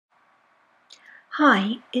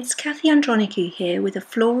Hi, it's Kathy Andronikou here with a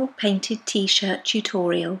floral painted t-shirt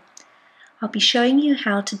tutorial. I'll be showing you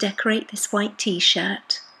how to decorate this white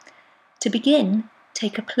t-shirt. To begin,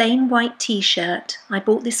 take a plain white t-shirt, I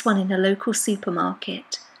bought this one in a local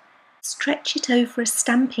supermarket. Stretch it over a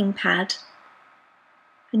stamping pad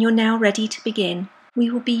and you're now ready to begin.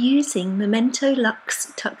 We will be using Memento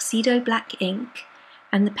Luxe Tuxedo Black ink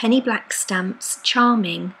and the penny black stamps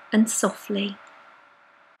Charming and Softly.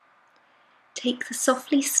 Take the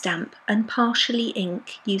Softly stamp and partially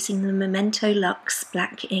ink using the Memento Luxe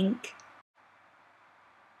black ink.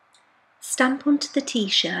 Stamp onto the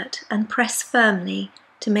t-shirt and press firmly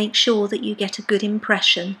to make sure that you get a good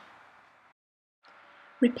impression.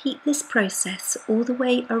 Repeat this process all the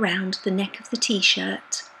way around the neck of the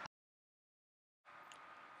t-shirt.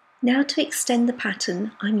 Now to extend the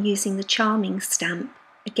pattern, I'm using the Charming stamp,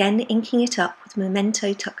 again inking it up with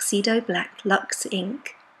Memento Tuxedo Black Luxe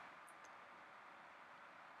ink.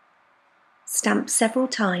 Stamp several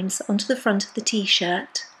times onto the front of the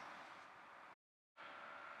t-shirt.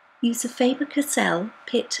 Use a Faber-Castell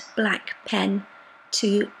Pitt black pen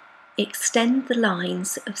to extend the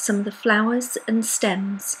lines of some of the flowers and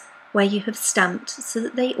stems where you have stamped so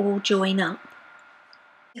that they all join up.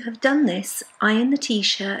 When you have done this, iron the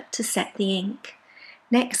t-shirt to set the ink.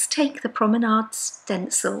 Next, take the Promenade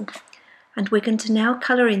stencil and we're going to now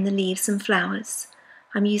colour in the leaves and flowers.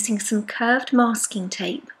 I'm using some curved masking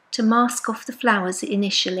tape to mask off the flowers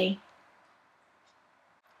initially.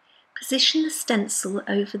 Position the stencil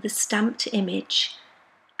over the stamped image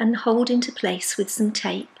and hold into place with some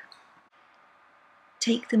tape.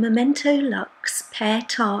 Take the Memento Luxe Pear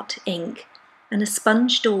Tart ink and a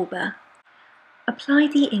sponge dauber. Apply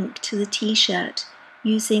the ink to the t-shirt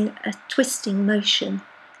using a twisting motion.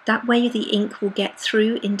 That way the ink will get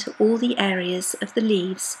through into all the areas of the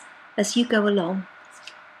leaves as you go along.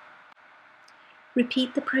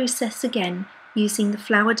 Repeat the process again using the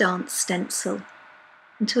Flower Dance stencil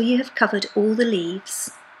until you have covered all the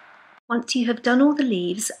leaves. Once you have done all the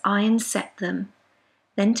leaves, iron set them.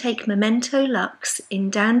 Then take Memento Luxe in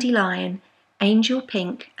Dandelion, Angel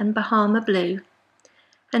Pink and Bahama Blue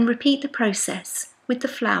and repeat the process with the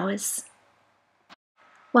flowers.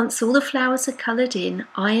 Once all the flowers are coloured in,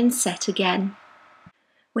 iron set again.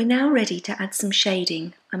 We're now ready to add some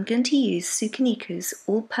shading. I'm going to use Sukaniku's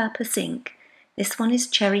all-purpose ink. This one is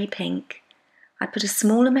cherry pink. I put a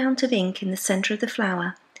small amount of ink in the centre of the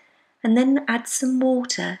flower and then add some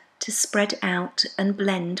water to spread out and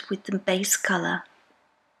blend with the base colour.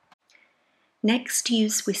 Next,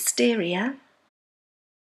 use Wisteria,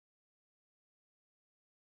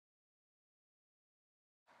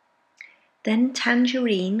 then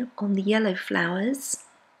Tangerine on the yellow flowers,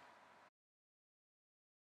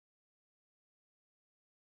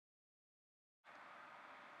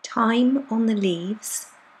 Thyme on the leaves,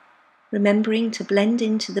 remembering to blend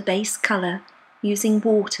into the base colour using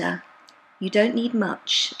water. You don't need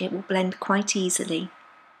much, it will blend quite easily.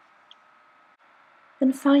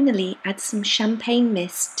 And finally add some champagne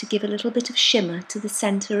mist to give a little bit of shimmer to the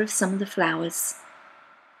centre of some of the flowers.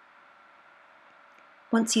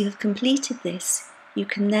 Once you have completed this, you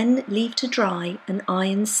can then leave to dry and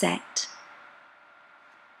iron set.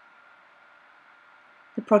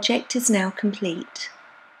 The project is now complete.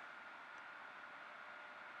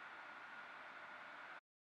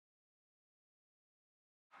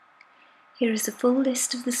 Here is a full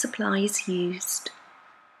list of the supplies used.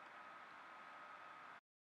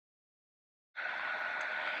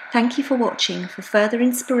 Thank you for watching. For further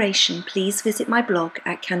inspiration, please visit my blog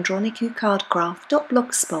at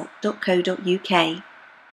candronikucardcraft.blogspot.co.uk.